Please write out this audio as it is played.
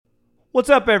What's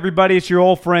up, everybody? It's your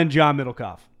old friend, John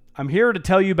Middlecoff. I'm here to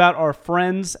tell you about our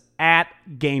friends at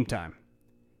Game Time.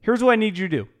 Here's what I need you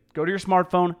to do. Go to your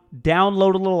smartphone,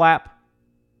 download a little app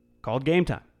called Game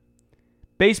Time.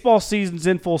 Baseball season's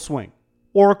in full swing.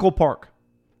 Oracle Park.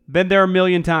 Been there a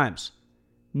million times.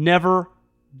 Never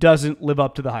doesn't live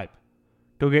up to the hype.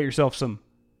 Go get yourself some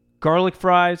garlic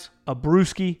fries, a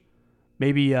brewski,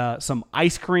 maybe some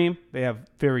ice cream. They have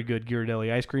very good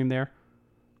Ghirardelli ice cream there.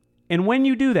 And when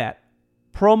you do that,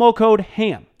 promo code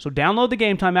HAM. So download the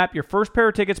Game Time app. Your first pair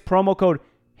of tickets, promo code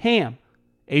HAM,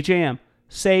 H-A-M,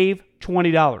 save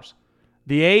 $20.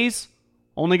 The A's,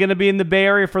 only going to be in the Bay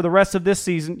Area for the rest of this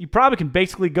season. You probably can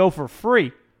basically go for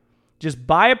free. Just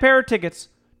buy a pair of tickets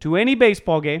to any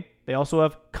baseball game. They also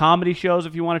have comedy shows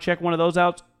if you want to check one of those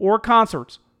out, or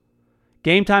concerts.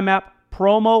 Game Time app,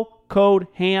 promo code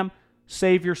HAM,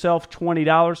 save yourself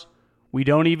 $20. We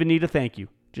don't even need a thank you.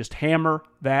 Just hammer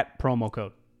that promo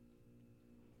code.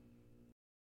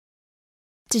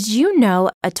 Did you know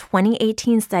a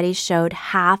 2018 study showed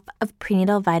half of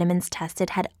prenatal vitamins tested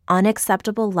had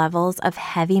unacceptable levels of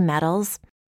heavy metals?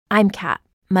 I'm Kat,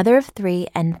 mother of 3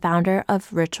 and founder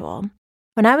of Ritual.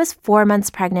 When I was 4 months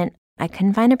pregnant, I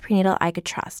couldn't find a prenatal I could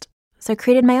trust, so I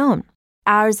created my own.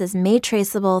 Ours is made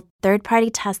traceable, third-party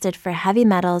tested for heavy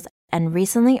metals, and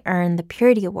recently earned the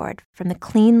Purity Award from the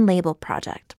Clean Label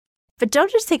Project. But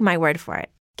don't just take my word for it.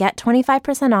 Get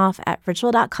 25% off at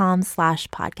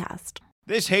ritual.com/podcast.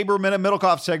 This Haberman and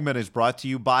Middlecoff segment is brought to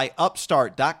you by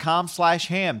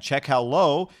Upstart.com/ham. Check how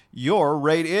low your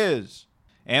rate is.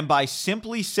 And by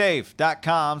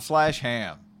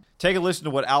SimpliSafe.com/ham. Take a listen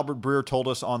to what Albert Breer told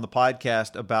us on the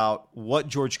podcast about what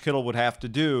George Kittle would have to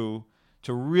do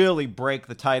to really break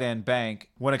the tight end bank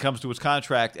when it comes to his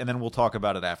contract, and then we'll talk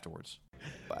about it afterwards.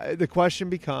 The question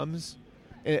becomes,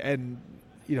 and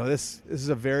you know, this is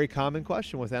a very common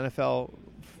question with NFL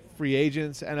free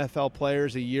agents, NFL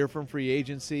players a year from free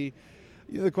agency.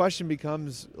 You know, the question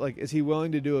becomes, like, is he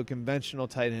willing to do a conventional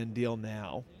tight end deal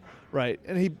now? Right.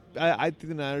 And I think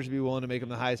the Niners would be willing to make him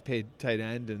the highest paid tight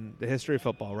end in the history of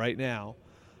football right now.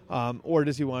 Or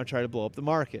does he want to try to blow up the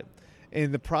market?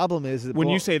 And the problem is that when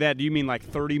you say that, do you mean like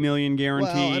 $30 million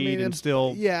guaranteed? Well, I mean, and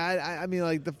still? Yeah, I mean,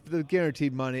 like the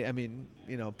guaranteed money. I mean,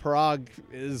 you know, Parag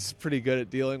is pretty good at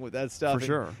dealing with that stuff, For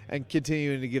sure, and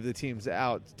continuing to give the team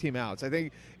outs. I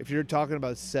think if you're talking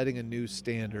about setting a new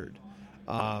standard,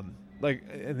 like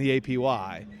in the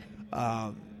APY,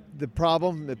 the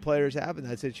problem that players have in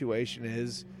that situation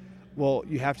is, well,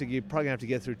 you're probably going to have to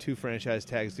get through 2 franchise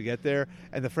tags to get there,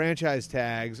 and the franchise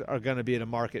tags are going to be at a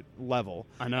market level.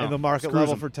 I know. And the market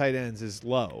level for tight ends is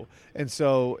low. And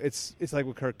so it's like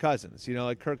with Kirk Cousins. You know,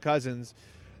 like Kirk Cousins,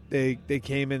 they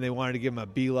came in, they wanted to give him a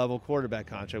B-level quarterback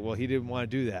contract. Well, he didn't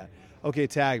want to do that. Okay,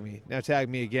 tag me. Now tag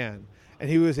me again. And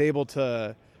he was able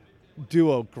to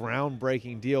do a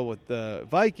groundbreaking deal with the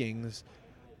Vikings,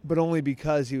 but only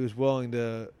because he was willing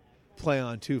to play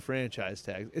on 2 franchise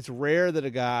tags. It's rare that a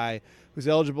guy who's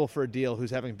eligible for a deal,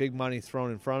 who's having big money thrown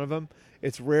in front of him,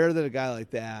 it's rare that a guy like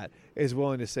that is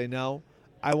willing to say, no,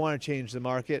 I want to change the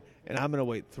market, and I'm going to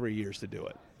wait 3 years to do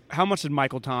it. How much did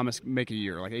Michael Thomas make a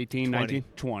year? Like 18, 20. 19?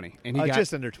 20. And he got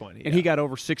just under 20. And he got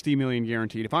over $60 million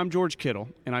guaranteed. If I'm George Kittle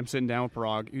and I'm sitting down with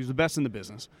Parag, who's the best in the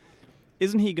business,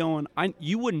 isn't he going,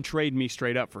 you wouldn't trade me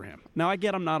straight up for him. Now, I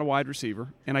get I'm not a wide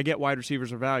receiver, and I get wide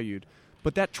receivers are valued,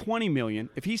 but that $20 million,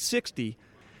 if he's 60,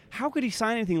 how could he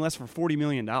sign anything less for $40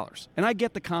 million? And I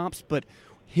get the comps, but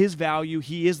his value,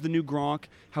 he is the new Gronk,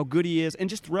 how good he is, and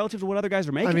just relative to what other guys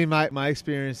are making. I mean, my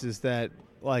experience is that,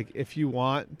 like, if you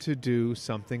want to do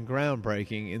something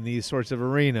groundbreaking in these sorts of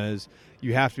arenas,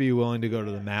 you have to be willing to go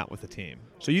to the mat with the team.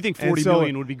 So you think $40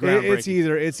 million would be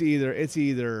groundbreaking? It's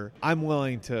either I'm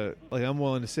willing to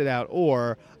sit out,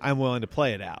 or I'm willing to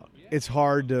play it out. It's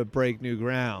hard to break new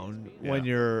ground when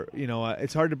you're, you know,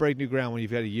 it's hard to break new ground when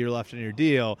you've got a year left in your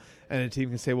deal, and a team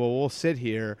can say, well, we'll sit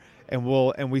here and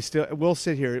we'll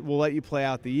sit here. We'll let you play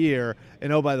out the year.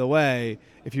 And oh, by the way,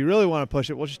 if you really want to push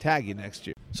it, we'll just tag you next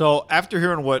year. So after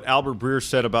hearing what Albert Breer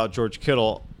said about George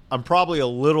Kittle, I'm probably a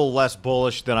little less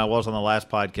bullish than I was on the last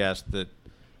podcast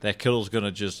that Kittle's going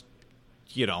to just,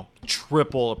 you know,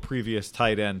 triple a previous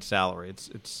tight end salary.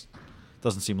 It's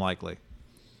doesn't seem likely.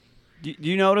 Do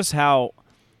you notice how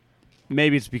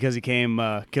maybe it's because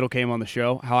Kittle came on the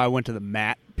show, how I went to the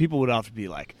mat? People would often be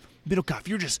like, Middlecoff,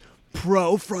 you're just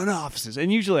pro front offices.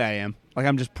 And usually I am. Like,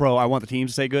 I'm just pro. I want the team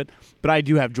to stay good. But I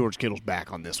do have George Kittle's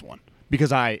back on this one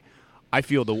because I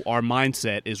feel our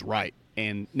mindset is right.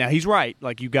 And now he's right.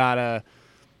 Like, you got to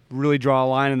really draw a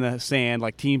line in the sand.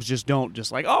 Like, teams just don't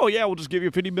just like, oh, yeah, we'll just give you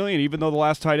 $50 million even though the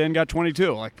last tight end got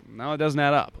 22. Like, no, it doesn't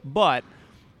add up. But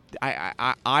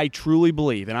I truly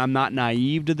believe, and I'm not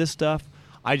naive to this stuff,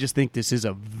 I just think this is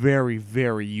a very,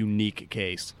 very unique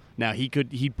case. Now,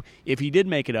 if he did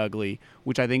make it ugly,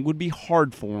 which I think would be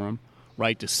hard for him,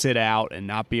 right, to sit out and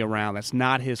not be around, that's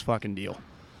not his fucking deal.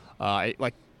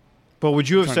 But would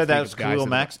you have said that was Khalil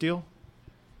Mack's deal?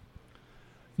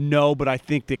 No, but I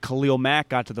think that Khalil Mack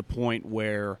got to the point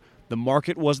where the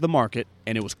market was the market,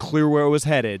 and it was clear where it was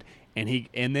headed.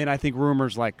 And then I think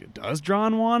rumors like, does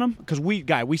John want him? Because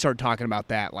we started talking about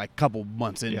that like a couple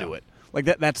months into it. Like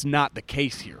that's not the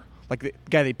case here. Like the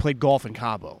guy, they played golf in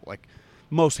Cabo. Like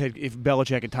most had, if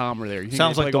Belichick and Tom were there, you think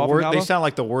sounds like the worst. They sound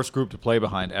like the worst group to play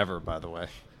behind ever. By the way,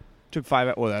 took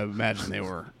 5. Well, I imagine they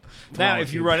were. Now,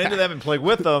 if you run into them and play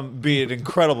with them, be an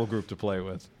incredible group to play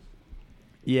with.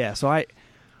 Yeah. So I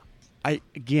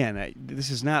again, this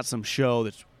is not some show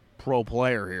that's pro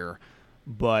player here,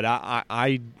 but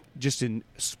I just in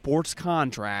sports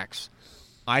contracts,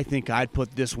 I think I'd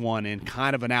put this one in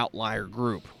kind of an outlier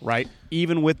group, right?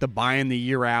 Even with the buying the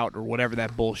year out or whatever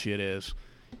that bullshit is,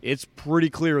 it's pretty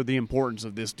clear the importance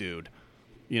of this dude.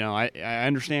 You know, I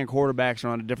understand quarterbacks are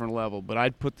on a different level, but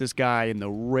I'd put this guy in the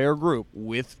rare group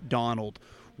with Donald,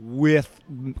 with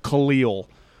Khalil,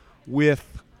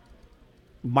 with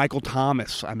Michael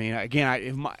Thomas. I mean,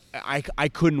 again, I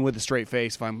couldn't with a straight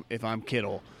face if I'm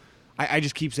Kittle. I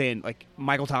just keep saying, like,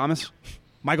 Michael Thomas.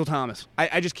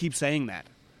 I just keep saying that.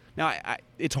 Now,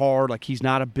 it's hard. Like, he's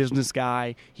not a business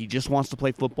guy. He just wants to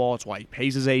play football. It's why he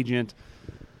pays his agent.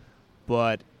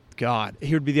 But, God,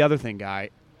 here'd be the other thing, Guy.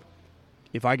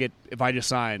 If I just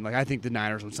sign, like, I think the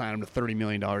Niners would sign him to $30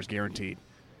 million guaranteed.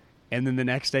 And then the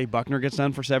next day, Buckner gets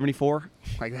done for $74.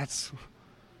 Like, that's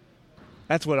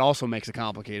what also makes it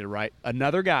complicated, right?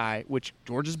 Another guy, which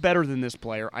George is better than this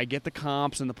player. I get the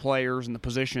comps and the players and the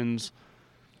positions.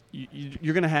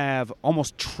 You're going to have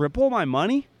almost triple my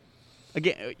money.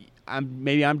 Again,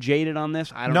 maybe I'm jaded on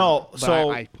this. I don't know. No,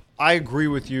 so I agree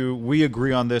with you. We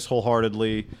agree on this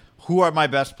wholeheartedly. Who are my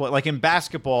best players? Like in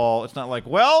basketball, it's not like,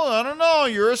 well, I don't know,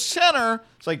 you're a center.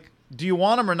 It's like, do you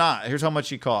want him or not? Here's how much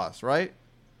he costs, right?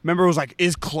 Remember, it was like,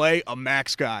 is Clay a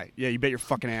max guy? Yeah, you bet your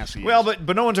fucking ass he is. Well,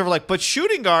 but no one's ever like, but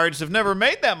shooting guards have never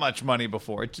made that much money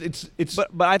before. It's.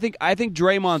 But I think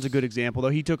Draymond's a good example, though.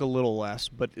 He took a little less,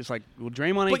 but it's like, well,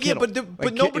 Draymond ain't Kittle.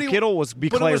 But nobody. Kittle was be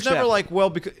But Clay it was or never Steph. like,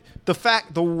 well, because the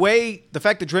fact that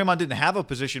Draymond didn't have a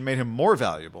position made him more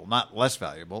valuable, not less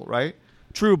valuable, right?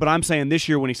 True, but I'm saying this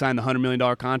year when he signed the $100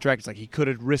 million contract, it's like he could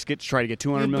have risked it to try to get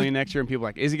 $200 million next year, and people are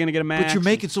like, is he going to get a max? But you're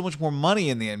making so much more money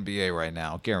in the NBA right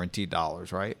now, guaranteed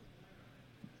dollars, right?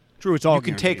 True, it's all you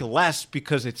can guaranteed. take less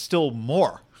because it's still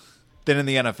more than in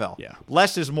the NFL. Yeah,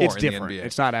 less is more. It's in different. The NBA.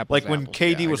 It's not apples. Like to when apples.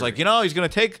 KD was like, he's going to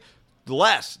take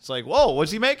less. It's like, whoa,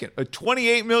 what's he making?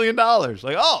 $28 million.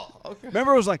 Like, oh, okay.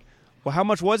 Remember, it was like, well, how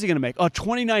much was he going to make? Oh,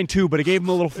 29.2, but it gave him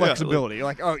a little flexibility. You're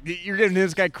like, oh, you're giving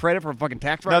this guy credit for a fucking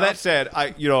tax write-off? Now that said,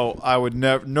 I would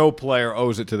never. No player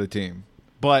owes it to the team.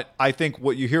 But I think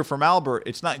what you hear from Albert,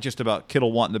 it's not just about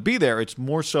Kittle wanting to be there. It's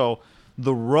more so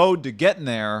the road to getting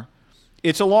there.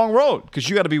 It's a long road because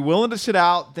you got to be willing to sit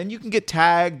out. Then you can get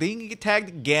tagged. Then you can get tagged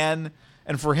again.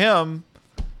 And for him,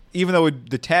 even though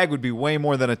the tag would be way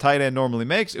more than a tight end normally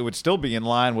makes, it would still be in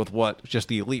line with what just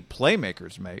the elite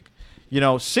playmakers make.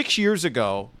 6 years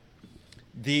ago,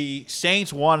 the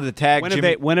Saints wanted to tag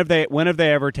Jimmy. When have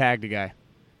they ever tagged a guy?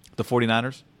 The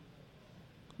 49ers?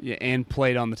 Yeah, and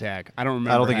played on the tag. I don't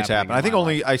remember. I don't think it's happened. I think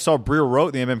I saw Breer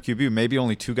wrote in the MMQB, maybe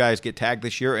only 2 guys get tagged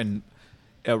this year, and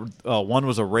one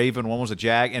was a Raven, one was a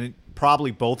Jag, and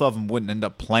probably both of them wouldn't end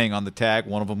up playing on the tag.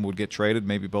 One of them would get traded,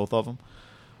 maybe both of them.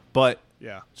 But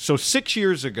yeah. So 6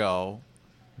 years ago,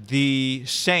 the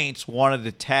Saints wanted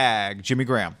to tag Jimmy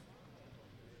Graham.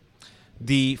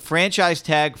 The franchise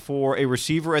tag for a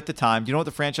receiver at the time, do you know what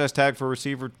the franchise tag for a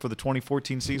receiver for the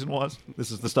 2014 season was? This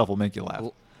is the stuff will make you laugh.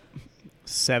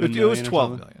 $7 million. It was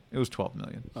 $12 million. It was $12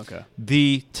 million. Okay.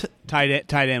 The tight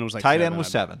end was like tight 7, end was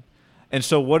 7. And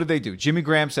so what did they do? Jimmy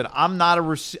Graham said, I'm not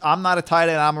a tight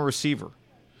end, I'm a receiver.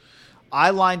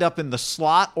 I lined up in the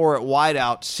slot or at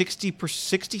wideout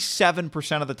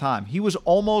 67% of the time. He was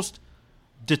almost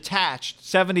detached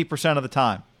 70% of the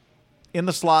time in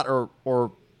the slot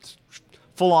or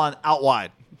full on out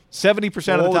wide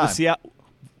 70% of the time.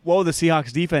 What would the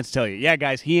Seahawks defense tell you? Yeah,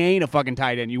 guys, he ain't a fucking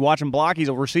tight end. You watch him block, he's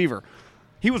a receiver.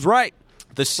 He was right.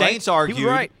 The Saints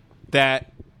argued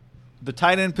that the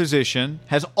tight end position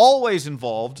has always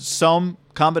involved some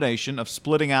combination of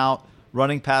splitting out,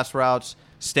 running pass routes,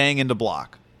 staying into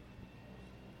block.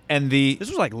 And this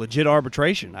was like legit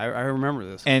arbitration. I remember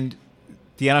this. And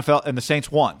the NFL and the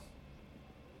Saints won.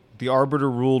 The arbiter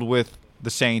ruled with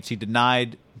the Saints. He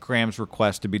denied Graham's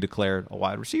request to be declared a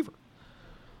wide receiver.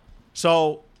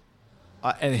 So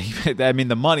I mean,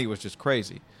 the money was just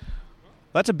crazy.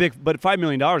 That's a big, but $5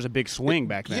 million is a big swing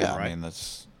back then, Yeah, right? I mean,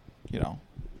 that's,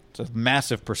 it's a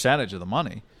massive percentage of the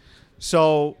money.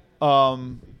 So,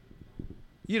 that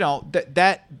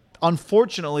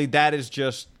unfortunately, that is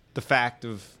just the fact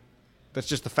of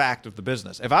the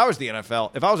business. If I was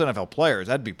NFL players,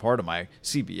 that'd be part of my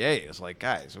CBA. It's like,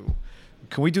 guys,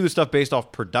 can we do this stuff based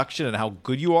off production and how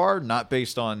good you are, not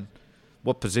based on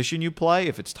what position you play,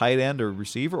 if it's tight end or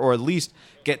receiver, or at least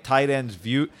get tight ends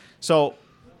viewed. So,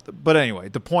 but anyway,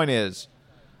 the point is,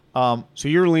 so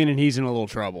you're leaning he's in a little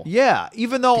trouble. yeah.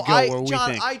 Even though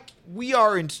John, we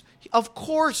are in. Of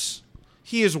course,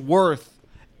 he is worth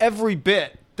every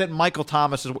bit that Michael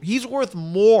Thomas is. He's worth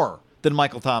more than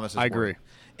Michael Thomas is. I agree. Worth.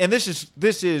 And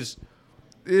this is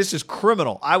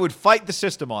criminal. I would fight the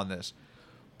system on this.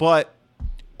 But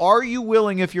are you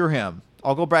willing, if you're him?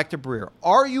 I'll go back to Breer.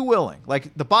 Are you willing?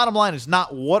 Like, the bottom line is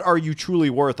not what are you truly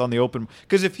worth on the open.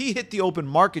 Because if he hit the open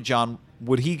market, John,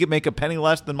 would he make a penny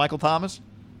less than Michael Thomas?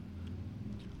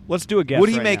 Let's do a guess.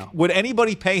 Would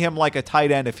anybody pay him like a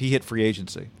tight end if he hit free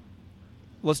agency?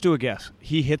 Let's do a guess.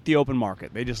 He hit the open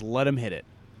market. They just let him hit it.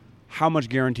 How much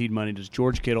guaranteed money does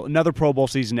George Kittle, another Pro Bowl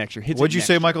season next year, What'd you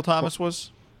say Michael Thomas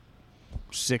was?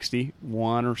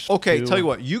 61 or Okay, 2. tell you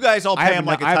what, you guys all pay him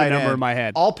like a tight end. I have a number in my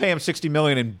head. I'll pay him $60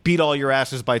 million and beat all your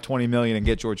asses by $20 million and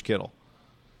get George Kittle.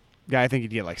 Yeah, I think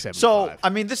he'd get like 75. So, I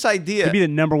mean, this idea, he'd be the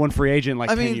number one free agent in like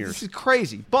 10 years. This is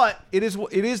crazy, but it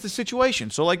is the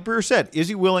situation. So, like Breer said, is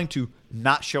he willing to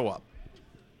not show up?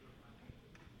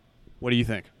 What do you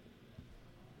think?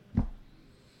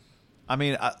 I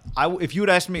mean, if you would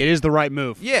ask me, it is the right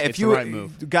move. Yeah, it's the right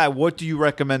move. Guy, what do you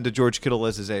recommend to George Kittle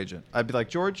as his agent? I'd be like,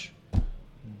 George,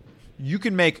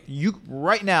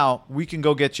 right now we can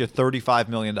go get you $35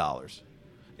 million, and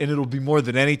it'll be more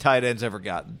than any tight end's ever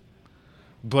gotten,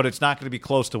 but it's not going to be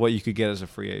close to what you could get as a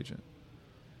free agent.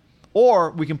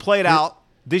 Or we can play it out.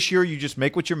 This year you just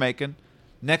make what you're making.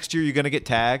 Next year you're going to get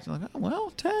tagged. You're like, oh, well,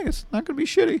 tag, it's not going to be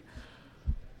shitty.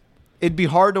 It'd be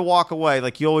hard to walk away,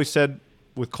 like you always said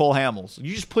with Cole Hamels.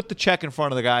 You just put the check in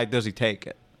front of the guy. Does he take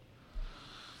it?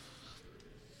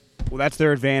 Well, that's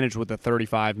their advantage with the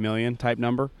 $35 million type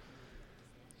number.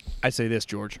 I say this,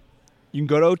 George. You can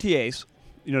go to OTAs,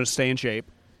 to stay in shape.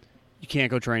 You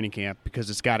can't go training camp because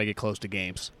it's got to get close to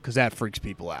games because that freaks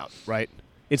people out, right?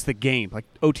 It's the game. Like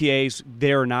OTAs,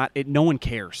 they're not. No one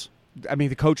cares. I mean,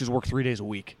 the coaches work 3 days a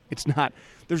week. It's not.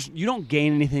 You don't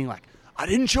gain anything like, I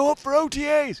didn't show up for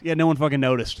OTAs. Yeah, no one fucking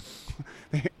noticed.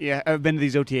 Yeah, I've been to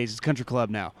these OTAs. It's country club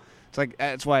now. It's like,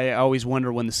 that's why I always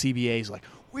wonder when the CBA is like,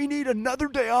 we need another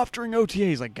day off during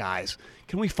OTAs. Like, guys,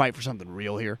 can we fight for something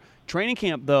real here? Training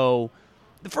camp, though,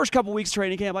 the first couple weeks of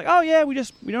training camp, like, oh, yeah, we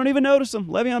don't even notice them.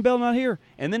 Le'Veon Bell not here.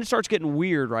 And then it starts getting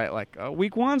weird, right? Like,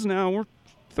 week one's now. We're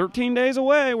 13 days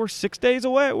away. We're 6 days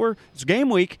away. It's game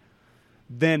week.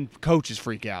 Then coaches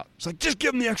freak out. It's like, just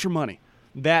give him the extra money.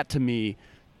 That, to me,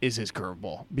 is his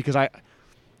curveball. Because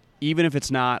even if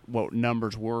it's not what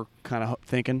numbers we're kind of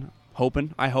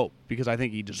hoping, I hope, because I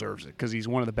think he deserves it, because he's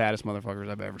one of the baddest motherfuckers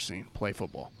I've ever seen play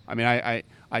football. I mean,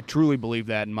 I truly believe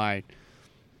that in my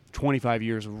 25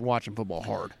 years of watching football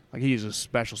hard. Like, he is a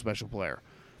special, special player.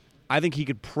 I think he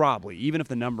could probably, even if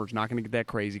the number's not going to get that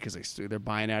crazy because they're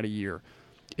buying out a year,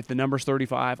 if the number's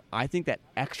 35, I think that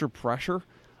extra pressure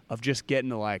of just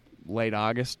getting to, like, late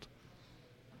August,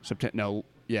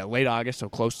 late August, so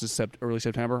close to early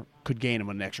September, could gain him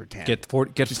an extra 10. Get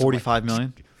 $45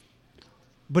 million?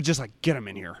 But just, like, get him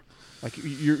in here. Like,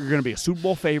 you're going to be a Super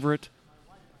Bowl favorite.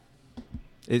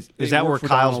 Is that where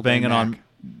Kyle's banging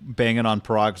on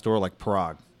Parag's door, like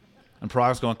Parag? And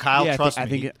Parag's going, Kyle, trust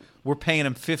me, we're paying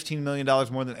him $15 million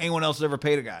more than anyone else has ever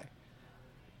paid a guy.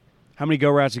 How many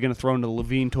go-routes are you going to throw into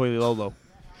Levine Toilolo?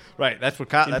 Right, that's what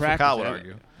Kyle would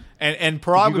argue. And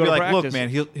Parag would be like, look, man,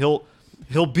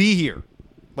 he'll be here.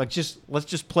 Like, let's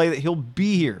just play that he'll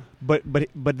be here. But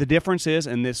the difference is,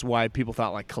 and this is why people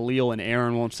thought like Khalil and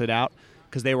Aaron won't sit out,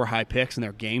 because they were high picks and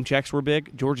their game checks were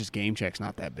big. George's game check's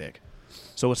not that big,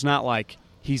 so it's not like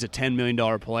he's a $10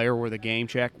 million player where the game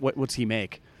check. What's he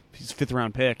make? He's a 5th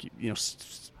round pick,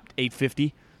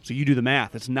 $850. So you do the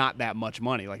math. It's not that much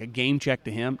money. Like a game check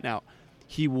to him. Now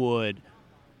he would.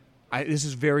 This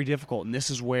is very difficult, and this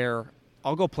is where.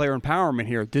 I'll go player empowerment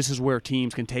here. This is where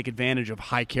teams can take advantage of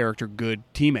high-character, good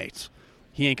teammates.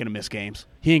 He ain't going to miss games.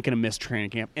 He ain't going to miss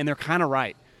training camp. And they're kind of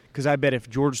right. Because I bet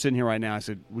if George was sitting here right now, I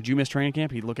said, would you miss training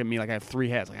camp? He'd look at me like I have 3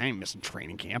 heads. Like, I ain't missing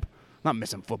training camp. I'm not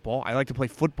missing football. I like to play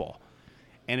football.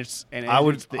 I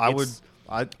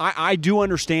do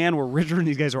understand where Richard and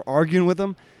these guys are arguing with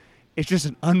him. It's just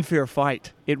an unfair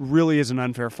fight. It really is an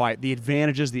unfair fight. The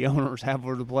advantages the owners have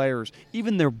over the players,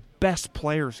 even their best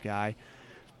players, Guy,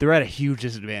 they're at a huge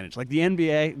disadvantage. Like the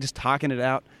NBA, just talking it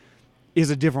out, is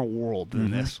a different world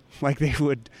than this. Like they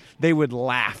would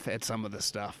laugh at some of this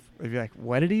stuff. They'd be like,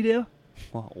 "What did he do?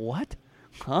 Well, what?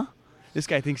 Huh? This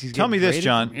guy thinks he's." Tell me this,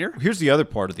 John. Here? Here's the other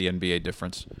part of the NBA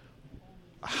difference.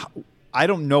 I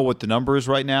don't know what the number is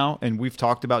right now, and we've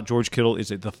talked about George Kittle.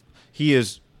 He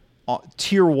is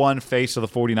tier 1 face of the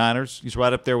 49ers. He's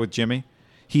right up there with Jimmy.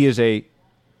 He is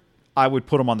I would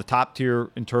put him on the top tier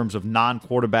in terms of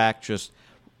non-quarterback, just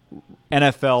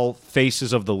NFL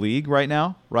faces of the league right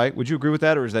now, right? Would you agree with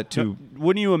that, or is that too?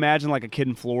 Wouldn't you imagine like a kid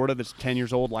in Florida that's 10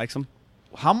 years old likes him?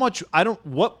 How much?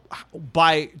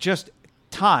 By just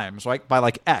times, right? By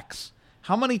like X.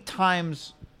 How many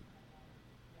times?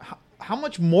 How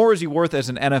much more is he worth as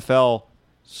an NFL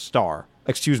star?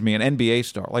 Excuse me, an NBA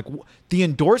star. Like the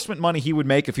endorsement money he would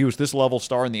make if he was this level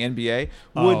star in the NBA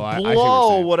would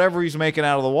blow whatever he's making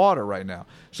out of the water right now.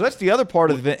 So that's the other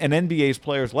part of an NBA's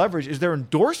players' leverage is their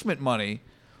endorsement money,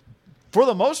 for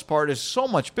the most part, is so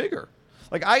much bigger.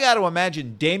 Like I got to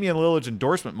imagine Damian Lillard's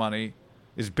endorsement money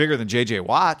is bigger than J.J.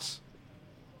 Watt's.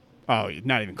 Oh,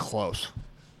 not even close.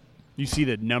 You see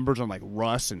the numbers on like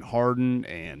Russ and Harden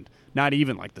and not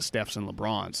even like the Stephs and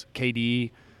LeBrons.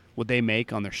 KD, what they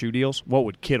make on their shoe deals? What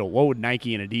would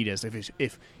Nike and Adidas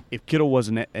if Kittle was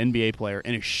an NBA player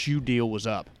and his shoe deal was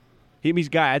up?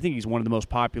 I think he's one of the most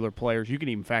popular players. You can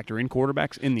even factor in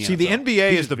quarterbacks in the NFL. See, the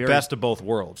NBA is the best of both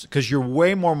worlds because you're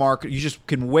way more market. You just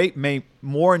can make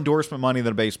more endorsement money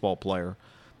than a baseball player,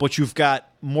 but you've got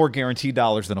more guaranteed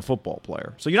dollars than a football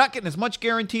player. So you're not getting as much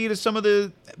guaranteed as some of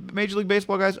the Major League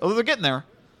Baseball guys, although they're getting there.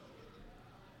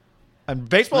 And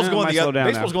baseball's going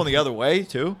the other way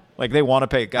too. Like they want to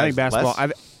pay guys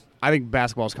less. I think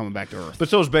basketball's coming back to earth. But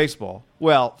so is baseball.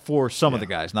 Well, for some of the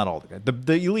guys, not all the guys.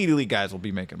 The elite guys will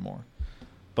be making more.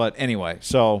 But anyway,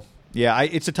 so yeah,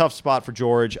 it's a tough spot for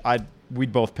George.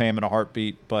 We'd both pay him in a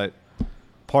heartbeat, but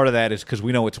part of that is because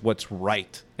we know it's what's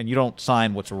right, and you don't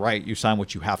sign what's right. You sign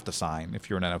what you have to sign if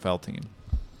you're an NFL team.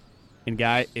 And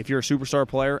Guy, if you're a superstar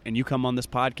player and you come on this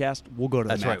podcast, we'll go to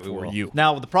the mat for you.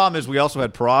 Now the problem is we also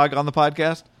had Parag on the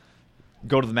podcast.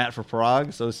 Go to the mat for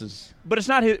Parag. So this is. But it's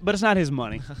not his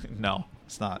money. No,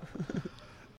 it's not.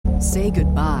 Say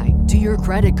goodbye to your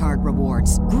credit card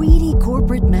rewards. Greedy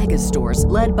corporate mega stores,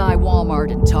 led by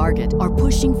Walmart and Target, are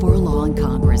pushing for a law in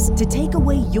Congress to take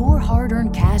away your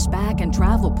hard-earned cash back and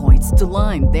travel points to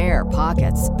line their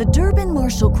pockets. The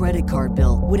Durbin-Marshall credit card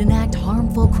bill would enact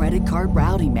harmful credit card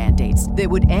routing mandates that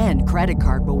would end credit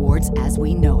card rewards as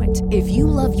we know it. If you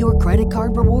love your credit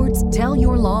card rewards, tell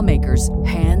your lawmakers,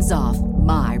 hands off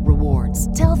my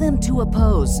rewards. Tell them to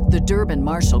oppose the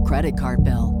Durbin-Marshall credit card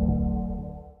bill.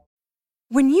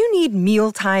 When you need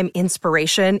mealtime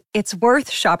inspiration, it's worth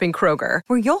shopping Kroger,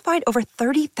 where you'll find over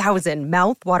 30,000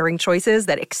 mouth-watering choices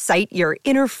that excite your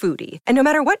inner foodie. And no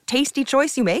matter what tasty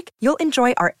choice you make, you'll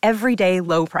enjoy our everyday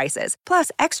low prices, plus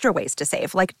extra ways to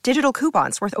save, like digital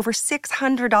coupons worth over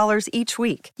 $600 each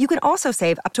week. You can also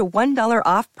save up to $1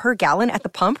 off per gallon at the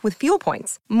pump with fuel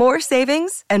points. More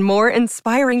savings and more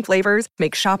inspiring flavors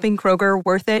make shopping Kroger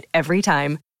worth it every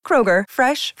time. Kroger,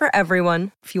 fresh for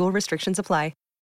everyone. Fuel restrictions apply.